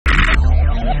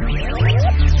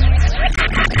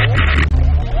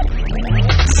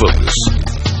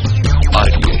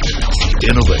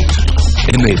innovate,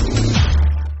 enable.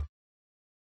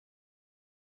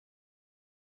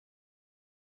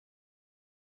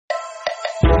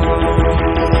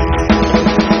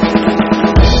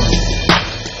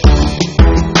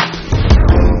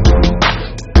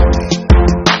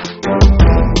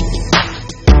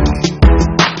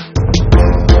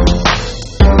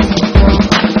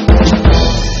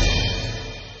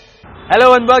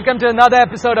 Hello and welcome to another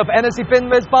episode of NSE Fin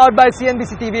Wiz powered by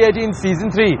CNBC TV 18 Season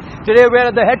 3. Today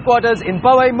we're at the headquarters in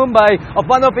Powai, Mumbai of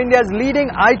one of India's leading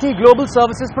IT global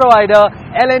services provider,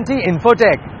 L&T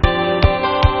Infotech.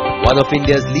 One of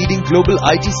India's leading global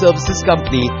IT services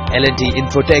company, L&T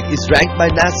Infotech is ranked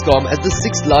by NASSCOM as the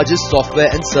 6th largest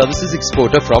software and services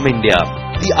exporter from India.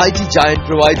 The IT giant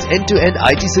provides end-to-end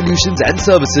IT solutions and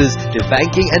services to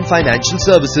banking and financial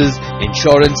services,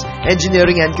 insurance,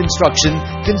 engineering and construction,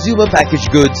 consumer packaged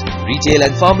goods, retail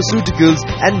and pharmaceuticals,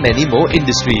 and many more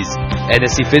industries.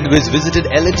 NSE Finwiz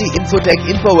visited L&T Infotech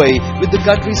in Powai with the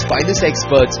country's finest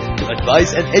experts to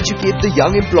advise and educate the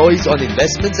young employees on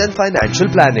investments and financial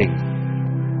planning.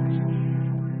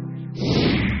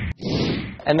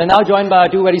 And we're now joined by our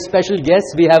two very special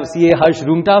guests. We have CA Harsh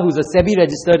Roongta, who's a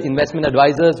SEBI-registered investment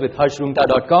advisor with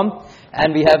harshroongta.com.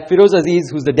 And we have Feroze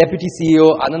Azeez, who's the Deputy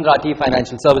CEO, Anand Rathi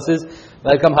Financial Services.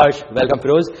 Welcome, Harsh. Welcome,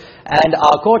 Feroze. And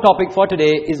our core topic for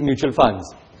today is mutual funds.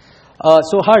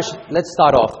 So, Harsh, let's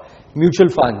start off. Mutual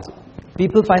funds.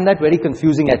 People find that very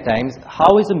confusing at times.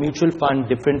 How is a mutual fund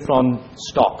different from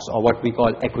stocks or what we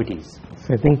call equities?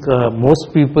 I think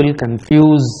most people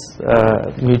confuse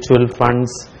mutual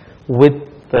funds with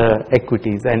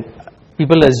equities, and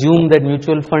people assume that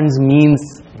mutual funds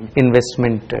means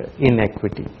investment in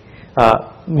equity.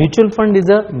 Mutual fund is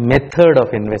a method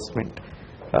of investment.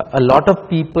 A lot of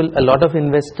people, a lot of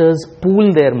investors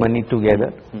pool their money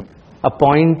together,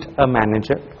 appoint a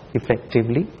manager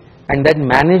effectively, and that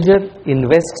manager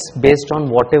invests based on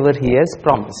whatever he has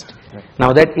promised.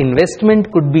 Now that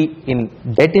investment could be in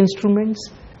debt instruments,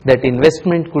 that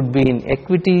investment could be in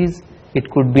equities, it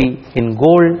could be in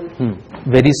gold.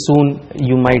 Very soon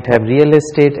you might have real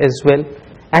estate as well,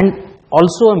 and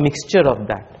also a mixture of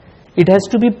that. It has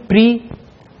to be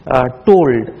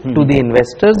told to the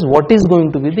investors what is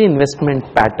going to be the investment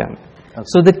pattern. Okay.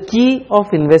 So the key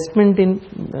of investment in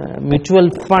mutual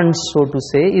funds, so to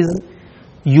say, is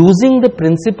using the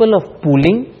principle of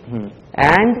pooling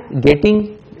and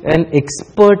getting an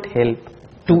expert help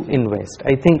to invest.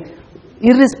 I think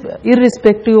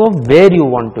irrespective of where you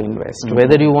want to invest,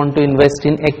 whether you want to invest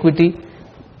in equity,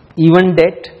 even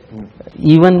debt,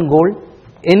 even gold,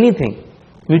 anything,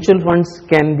 mutual funds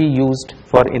can be used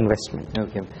for investment.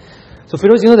 Okay. So,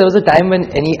 Feroze, there was a time when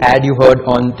any ad you heard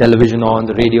on television or on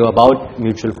the radio about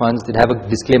mutual funds did have a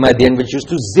disclaimer at the end which used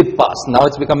to zip past. Now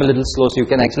it's become a little slow, so you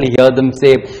can actually hear them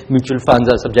say mutual funds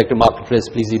are subject to market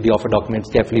risk. Please read the offer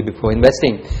documents carefully before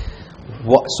investing.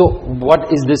 So,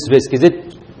 what is this risk? Is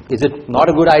it not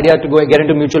a good idea to get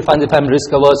into mutual funds if I'm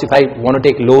risk averse, if I want to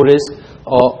take low risk,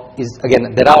 or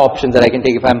again, there are options that I can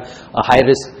take if I'm a high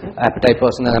risk appetite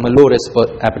person and I'm a low risk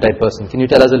appetite person. Can you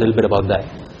tell us a little bit about that?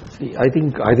 See, I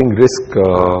think risk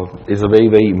is a very,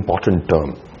 very important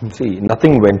term. See,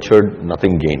 nothing ventured,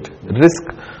 nothing gained. Risk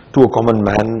to a common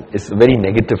man is a very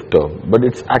negative term, but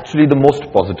it's actually the most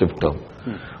positive term.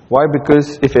 Why?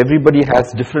 Because if everybody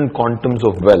has different quantums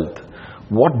of wealth,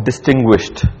 what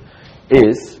distinguished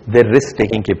is their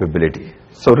risk-taking capability.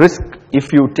 So risk,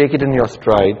 if you take it in your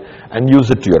stride and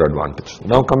use it to your advantage.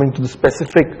 Now coming to the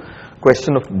specific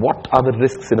question of what are the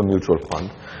risks in a mutual fund,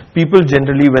 people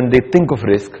generally, when they think of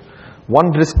risk,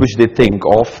 one risk which they think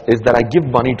of is that I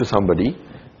give money to somebody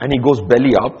and he goes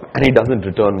belly up and he doesn't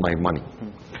return my money.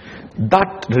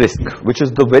 That risk, which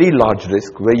is the very large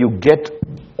risk where you get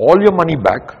all your money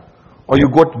back or you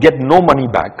get no money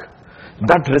back,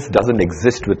 that risk doesn't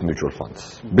exist with mutual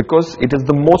funds because it is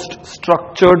the most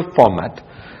structured format,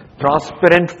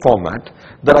 transparent format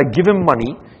that I give him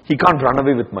money, he can't run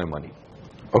away with my money.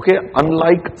 Okay,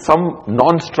 unlike some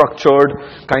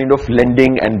non-structured kind of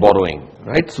lending and borrowing,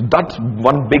 right? So that's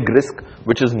one big risk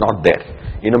which is not there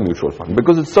in a mutual fund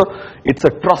because it's a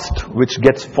trust which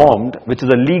gets formed, which is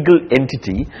a legal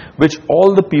entity which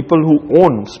all the people who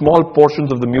own small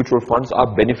portions of the mutual funds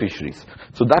are beneficiaries.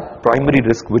 So that primary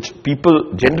risk which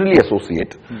people generally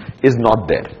associate is not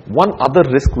there. One other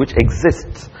risk which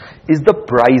exists is the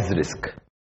price risk.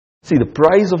 See, the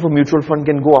price of a mutual fund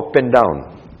can go up and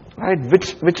down. Right,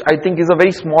 which I think is a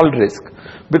very small risk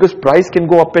because price can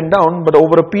go up and down, but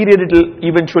over a period it will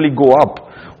eventually go up.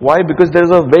 Why? Because there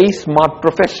is a very smart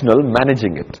professional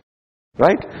managing it.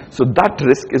 Right? So that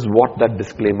risk is what that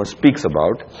disclaimer speaks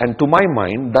about, and to my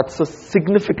mind that's a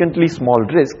significantly small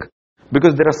risk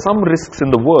because there are some risks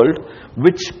in the world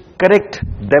which correct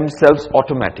themselves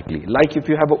automatically. Like if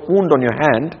you have a wound on your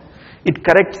hand, it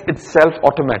corrects itself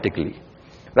automatically,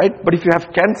 right? But if you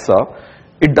have cancer,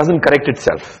 it doesn't correct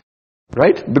itself,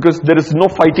 right? Because there is no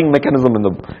fighting mechanism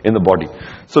in the body.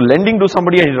 So lending to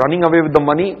somebody and he's running away with the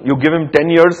money, you give him 10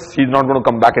 years, he's not going to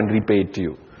come back and repay it to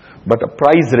you. But a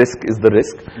price risk is the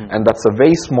risk, and that's a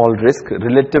very small risk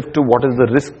relative to what is the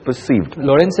risk perceived.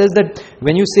 Lawrence says that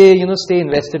when you say, stay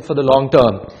invested for the long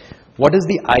term, what is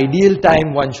the ideal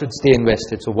time one should stay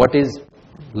invested? So what is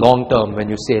long term when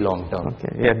you say long term?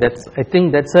 Okay, yeah, I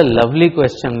think that's a lovely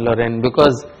question, Lauren,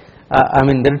 because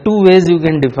there are two ways you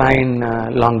can define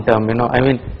long term.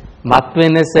 Mark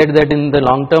Twain has said that in the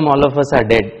long term all of us are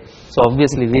dead. So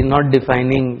obviously we're not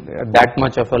defining that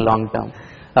much of a long term.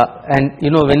 And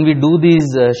when we do these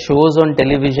shows on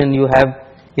television, you have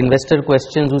investor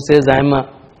questions who says, I'm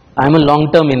a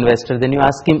long-term investor. Then you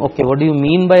ask him, okay, what do you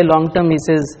mean by long-term? He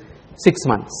says 6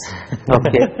 months.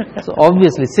 Okay, so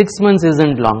obviously 6 months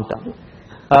isn't long-term.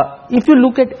 If you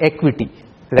look at equity,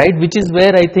 right, which is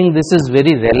where I think this is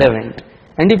very relevant,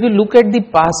 and if you look at the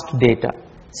past data,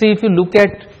 see, if you look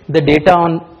at the data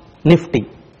on Nifty,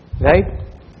 right,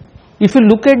 if you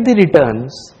look at the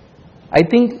returns, I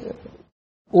think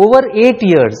over 8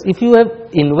 years, if you have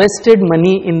invested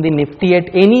money in the Nifty at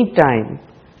any time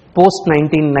post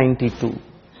 1992,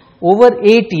 over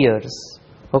 8 years,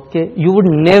 okay, you would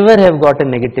never have got a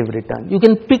negative return. You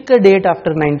can pick a date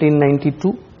after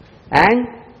 1992, and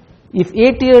if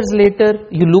 8 years later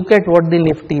you look at what the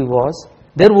Nifty was,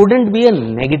 there wouldn't be a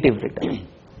negative return,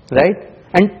 right?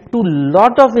 And to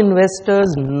lot of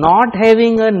investors, not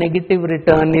having a negative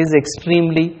return is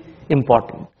extremely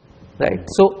important, right?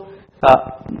 So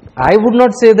I would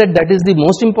not say that that is the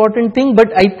most important thing, but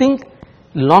I think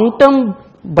long term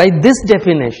by this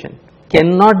definition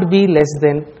cannot be less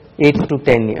than 8 to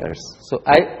 10 years. So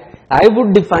I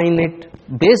would define it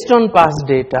based on past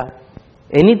data.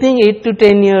 Anything 8 to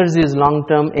 10 years is long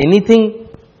term, anything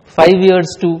 5 years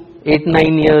to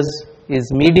 8-9 years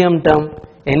is medium term,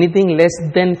 anything less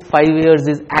than 5 years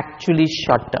is actually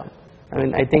short term.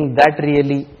 I think that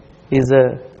really is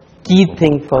a key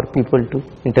thing for people to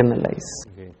internalize.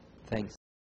 Okay, thanks.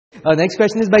 Next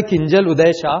question is by Kinjal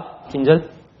Uday Shah. Kinjal?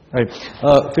 Right.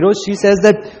 Feroze, she says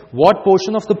that what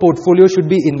portion of the portfolio should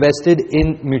be invested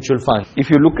in mutual funds? If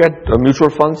you look at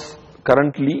mutual funds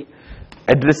currently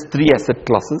address 3 asset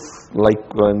classes,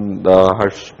 like when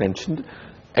Harsh mentioned: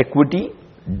 equity,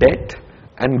 debt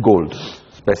and gold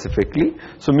specifically.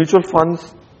 So mutual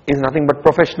funds is nothing but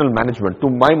professional management. To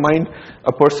my mind,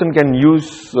 a person can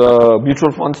use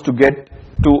mutual funds to get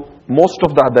to most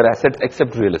of the other assets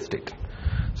except real estate.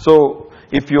 So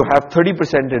if you have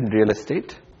 30% in real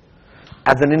estate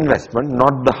as an investment,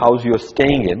 not the house you're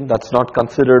staying in, that's not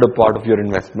considered a part of your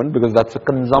investment because that's a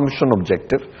consumption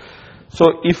objective. So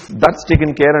if that's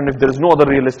taken care, and if there is no other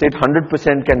real estate,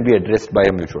 100% can be addressed by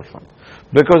a mutual fund,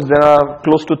 because there are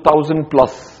close to 1,000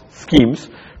 plus schemes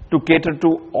to cater to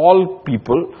all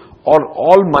people or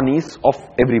all monies of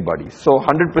everybody. So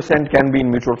 100% can be in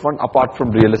mutual fund apart from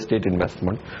real estate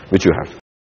investment which you have.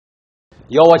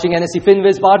 You're watching NSE Fin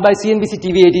Wiz, powered by CNBC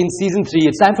TV 18 Season 3.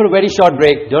 It's time for a very short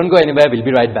break. Don't go anywhere. We'll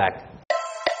be right back.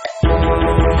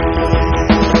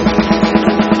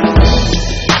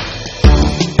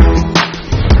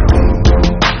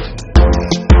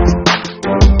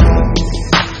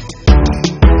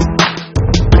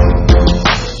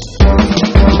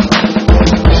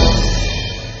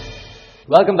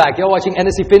 Welcome back. You're watching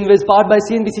NSE Fin Wiz, powered by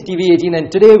CNBC TV 18, and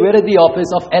today we're at the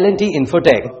office of L&T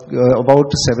Infotech. About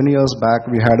 7 years back,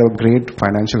 we had a great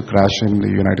financial crash in the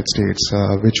United States,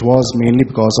 which was mainly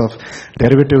because of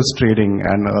derivatives trading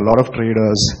and a lot of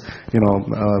traders,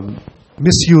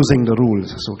 misusing the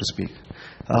rules, so to speak.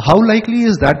 How likely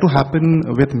is that to happen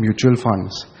with mutual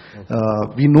funds?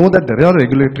 We know that there are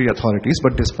regulatory authorities,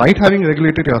 but despite having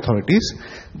regulatory authorities,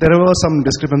 there were some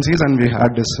discrepancies and we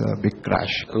had this big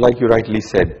crash. Like you rightly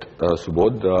said,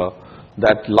 Subodh,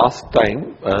 that last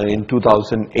time in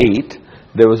 2008,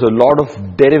 there was a lot of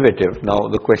derivative. Now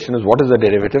the question is, what is a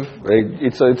derivative?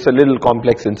 It's a little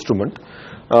complex instrument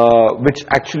which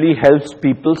actually helps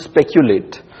people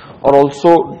speculate, or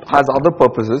also has other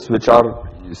purposes which are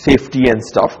safety and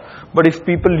stuff. But if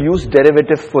people use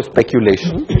derivative for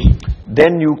speculation,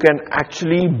 then you can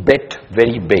actually bet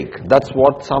very big. That's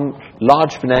what some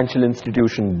large financial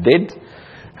institution did,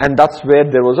 and that's where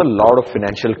there was a lot of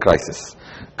financial crisis.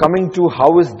 Coming to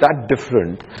how is that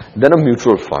different than a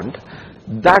mutual fund,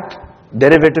 that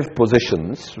derivative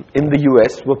positions in the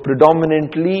US were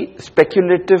predominantly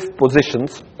speculative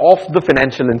positions of the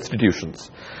financial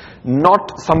institutions,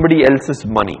 not somebody else's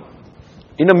money.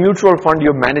 In a mutual fund,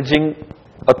 you're managing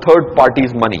a third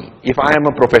party's money. If I am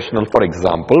a professional, for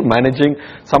example, managing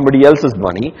somebody else's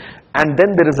money, and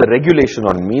then there is a regulation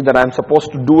on me that I'm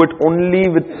supposed to do it only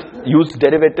with use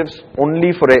derivatives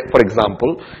only for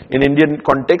example, in Indian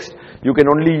context, you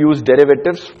can only use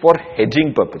derivatives for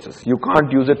hedging purposes. You can't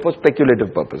use it for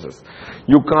speculative purposes.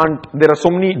 You can't, there are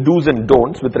so many do's and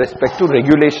don'ts with respect to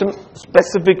regulation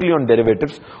specifically on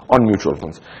derivatives on mutual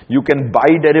funds. You can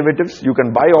buy derivatives, you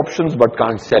can buy options but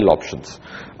can't sell options.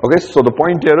 Okay, so the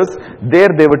point here is, there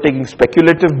they were taking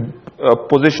speculative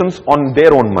positions on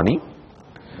their own money,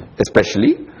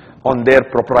 especially on their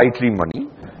proprietary money.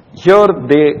 Here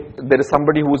there is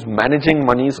somebody who is managing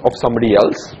monies of somebody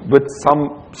else with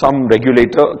some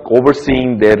regulator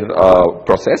overseeing their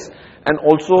process, and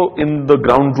also in the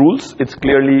ground rules it's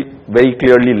very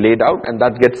clearly laid out, and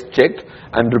that gets checked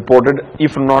and reported,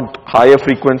 if not higher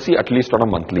frequency, at least on a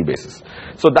monthly basis.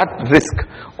 So that risk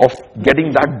of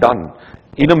getting that done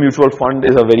in a mutual fund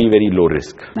is a very, very low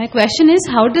risk. My question is,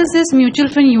 how does this mutual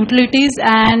fund utilities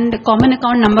and common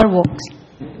account number works?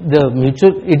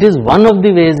 It is one of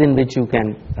the ways in which you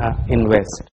can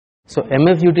invest. So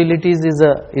MF Utilities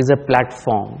is a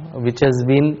platform which has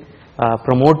been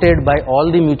promoted by all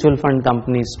the mutual fund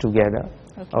companies together.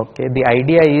 Okay. The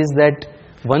idea is that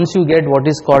once you get what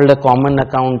is called a common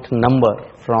account number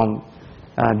from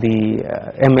the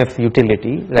MF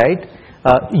utility, right,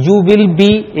 you will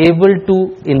be able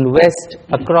to invest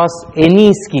across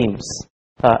any schemes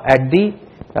at the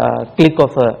click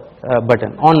of a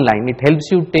button online. It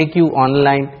helps you take you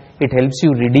online, it helps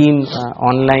you redeem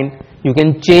online. You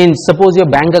can change, suppose your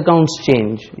bank accounts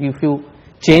change. If you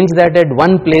change that at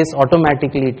one place,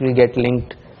 automatically it will get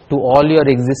linked to all your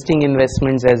existing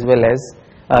investments as well as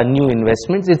new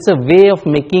investments. It's a way of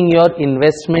making your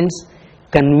investments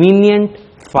convenient,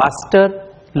 faster,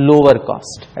 lower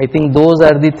cost. I think those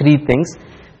are the three things.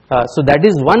 So that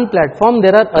is one platform.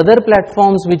 There are other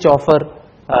platforms which offer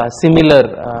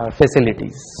similar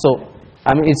facilities. So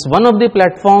I mean, it's one of the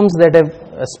platforms that have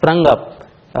sprung up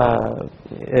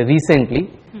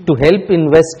recently to help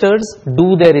investors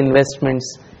do their investments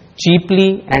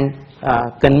cheaply and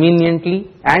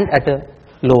conveniently and at a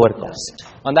lower cost.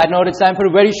 On that note, it's time for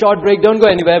a very short break. Don't go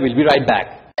anywhere. We'll be right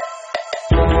back.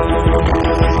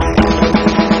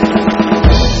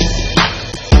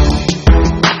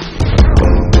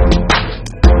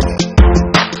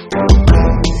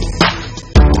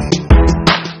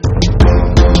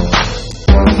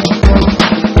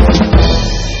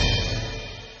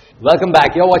 Welcome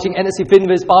back. You're watching NSE Fin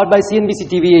Wiz, powered by CNBC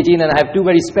TV 18, and I have two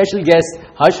very special guests,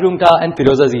 Harsh Roongta and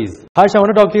Feroze Azeez. Harsh, I want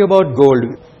to talk to you about gold.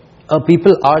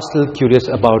 People are still curious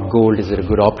about gold. Is it a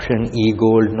good option?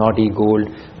 E-gold, not e-gold?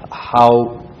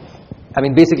 How? I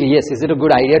mean, basically, yes. Is it a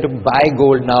good idea to buy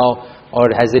gold now, or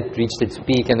has it reached its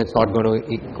peak and it's not going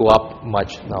to go up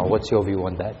much now? What's your view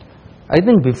on that? I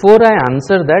think before I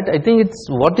answer that, I think it's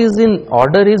what is in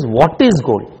order is what is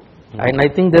gold. And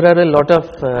I think there are a lot of,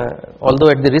 although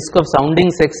at the risk of sounding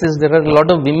sexist, there are a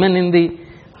lot of women in the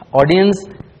audience.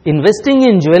 Investing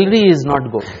in jewelry is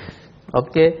not good.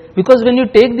 Okay, because when you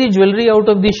take the jewelry out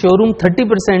of the showroom,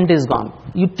 30% is gone.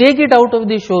 You take it out of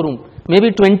the showroom, maybe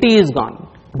 20 is gone,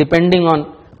 depending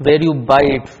on where you buy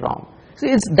it from. So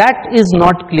that is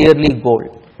not clearly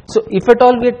gold. So if at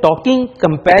all we are talking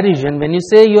comparison, when you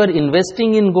say you are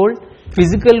investing in gold,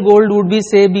 physical gold would be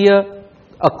say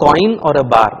a coin or a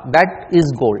bar, that is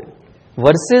gold,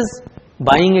 versus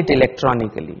buying it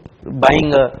electronically,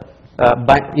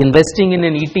 investing in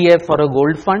an ETF or a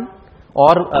gold fund,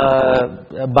 or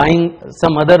buying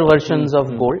some other versions of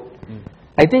gold.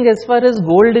 I think as far as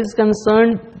gold is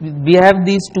concerned, we have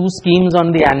these two schemes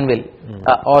on the anvil,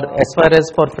 or as far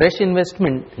as for fresh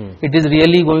investment, it is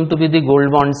really going to be the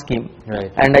gold bond scheme.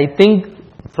 Right. And I think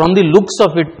from the looks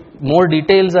of it, more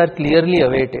details are clearly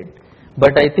awaited.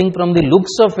 But I think from the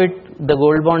looks of it, the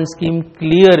gold bond scheme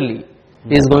clearly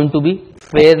is going to be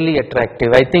fairly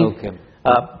attractive. I think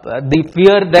the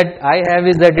fear that I have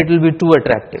is that it will be too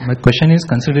attractive. My question is,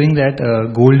 considering that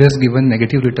gold has given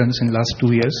negative returns in last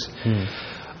 2 years,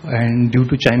 and due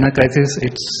to China crisis,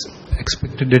 it's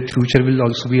expected that future will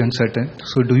also be uncertain.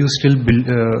 So do you still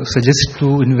suggest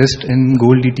to invest in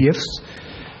gold ETFs?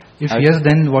 If yes,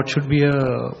 then what should be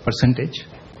a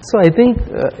percentage? So I think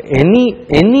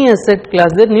any asset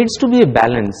class, there needs to be a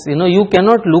balance. You know, you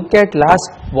cannot look at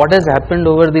what has happened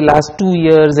over the last 2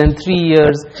 years and 3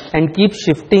 years and keep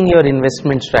shifting your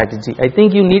investment strategy. I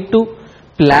think you need to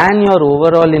plan your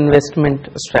overall investment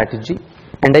strategy.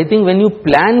 And I think when you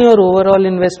plan your overall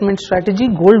investment strategy,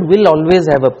 gold will always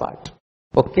have a part.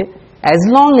 Okay, as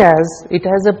long as it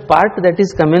has a part that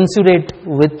is commensurate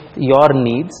with your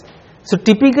needs, So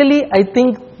typically, I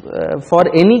think for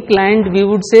any client, we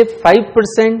would say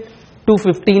 5% to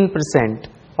 15%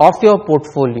 of your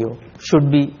portfolio should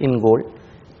be in gold.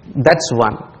 That's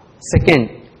one. Second,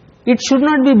 it should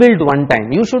not be built one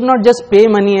time. You should not just pay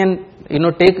money and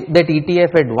take that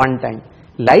ETF at one time.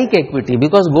 Like equity,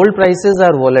 because gold prices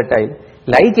are volatile.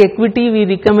 Like equity, we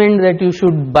recommend that you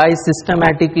should buy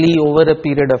systematically over a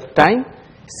period of time.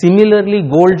 Similarly,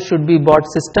 gold should be bought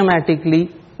systematically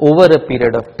over a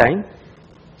period of time.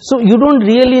 So you don't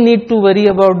really need to worry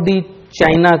about the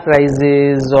China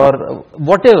crisis or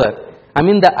whatever. I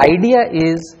mean, the idea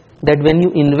is that when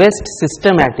you invest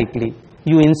systematically,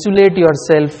 you insulate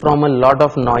yourself from a lot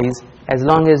of noise as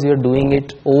long as you're doing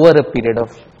it over a period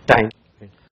of time.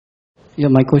 Yeah,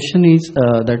 my question is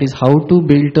that is how to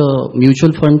build a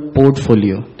mutual fund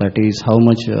portfolio. That is how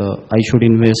much I should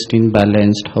invest in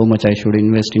balanced, how much I should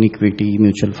invest in equity,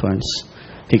 mutual funds,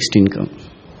 fixed income.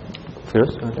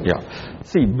 Feroze? Yeah.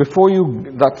 See,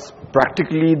 that's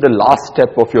practically the last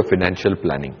step of your financial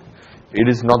planning. It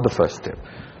is not the first step.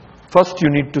 First, you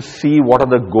need to see what are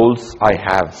the goals I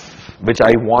have, which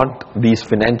I want these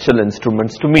financial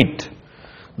instruments to meet.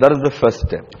 That is the first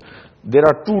step. There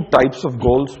are two types of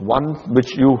goals, one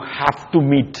which you have to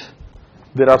meet.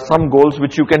 There are some goals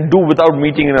which you can do without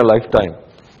meeting in a lifetime.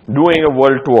 Doing a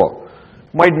world tour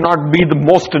might not be the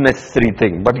most necessary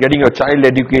thing, but getting your child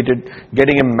educated,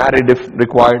 getting him married if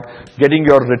required, getting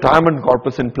your retirement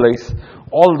corpus in place,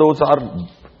 all those are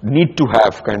need to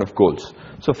have kind of goals.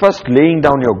 So first, laying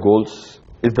down your goals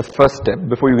is the first step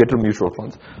before you get to mutual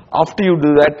funds. After you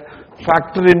do that,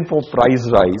 factor in for price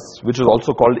rise, which is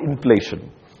also called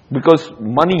inflation, because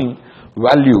money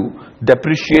value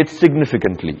depreciates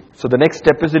significantly. So the next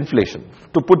step is inflation.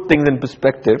 To put things in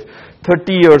perspective,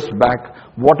 30 years back,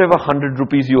 whatever 100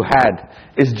 rupees you had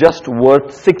is just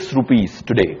worth 6 rupees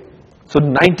today. So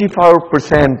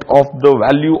 95% of the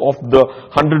value of the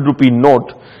 100 rupee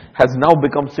note has now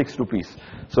become 6 rupees.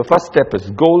 So first step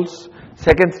is goals.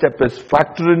 Second step is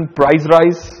factor in price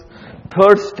rise.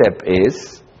 Third step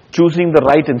is choosing the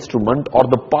right instrument or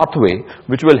the pathway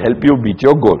which will help you beat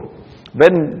your goal.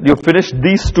 When you finish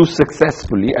these two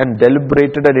successfully and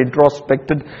deliberated and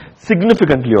introspected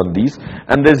significantly on these,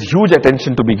 and there's huge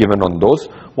attention to be given on those,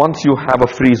 once you have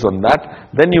a freeze on that,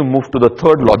 then you move to the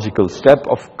third logical step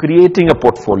of creating a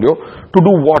portfolio. To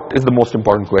do what is the most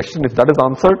important question. If that is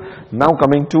answered, now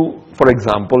coming to, for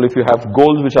example, if you have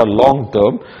goals which are long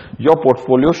term, your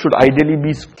portfolio should ideally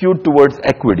be skewed towards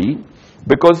equity,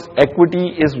 because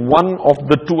equity is one of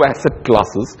the two asset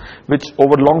classes which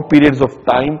over long periods of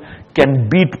time can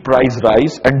beat price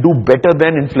rise and do better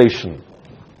than inflation.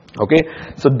 Okay,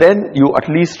 so then you at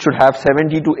least should have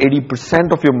 70 to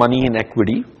 80% of your money in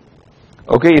equity,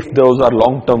 okay, if those are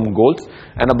long-term goals,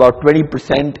 and about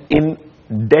 20% in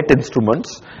debt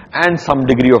instruments and some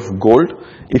degree of gold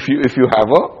if you have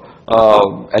a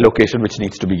allocation which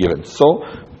needs to be given. So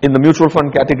in the mutual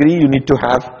fund category, you need to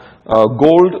have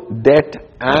gold, debt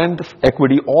and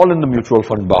equity all in the mutual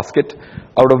fund basket,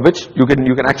 out of which you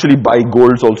can actually buy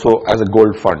golds also as a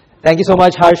gold fund. Thank you so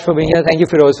much, Harsh, for being here. Thank you,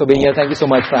 Feroze, for being here. Thank you so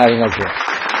much for having us here.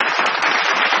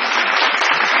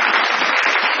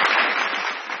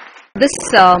 This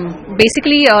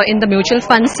basically in the mutual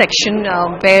fund section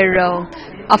where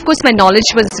of course my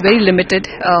knowledge was very limited.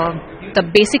 The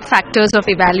basic factors of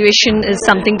evaluation is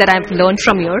something that I've learned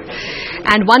from here,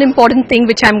 and one important thing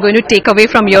which I'm going to take away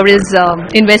from here is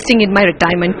investing in my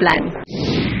retirement plan.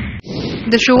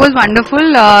 The show was wonderful.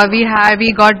 We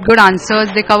got good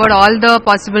answers. They covered all the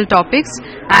possible topics,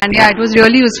 and yeah, it was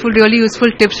really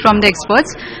useful tips from the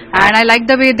experts. And I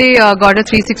like the way they got a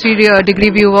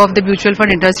 360-degree view of the mutual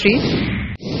fund industry.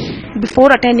 Before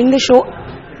attending the show,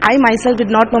 I myself did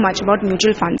not know much about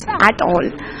mutual funds at all.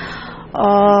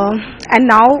 And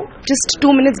now, just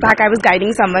 2 minutes back, I was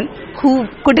guiding someone who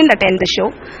couldn't attend the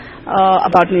show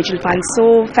about mutual funds.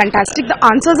 So fantastic. The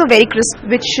answers are very crisp,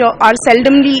 which are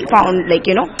seldomly found, like,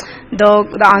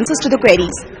 the answers to the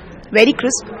queries. Very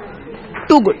crisp.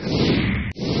 Too good.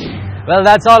 Well,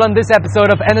 that's all on this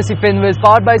episode of NSE Fin Wiz,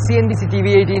 powered by CNBC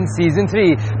TV 18 Season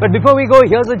 3. But before we go,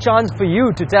 here's a chance for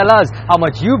you to tell us how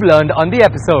much you've learned on the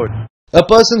episode. A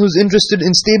person who's interested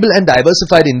in stable and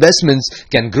diversified investments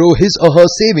can grow his or her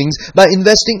savings by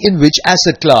investing in which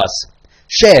asset class?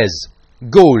 Shares,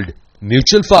 gold,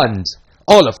 mutual funds,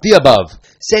 all of the above.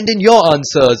 Send in your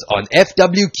answers on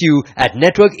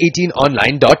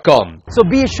fwq@network18online.com. So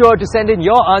be sure to send in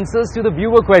your answers to the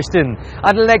viewer question.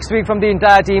 Until next week, from the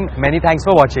entire team, many thanks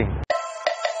for watching.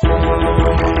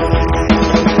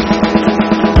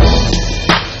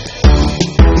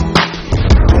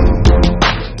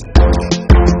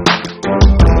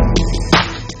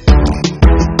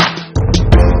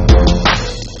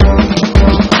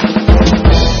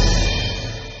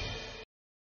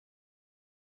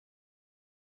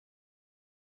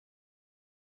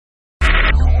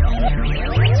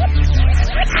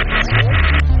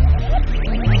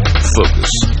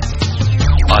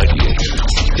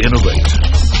 innovate,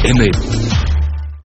 enable.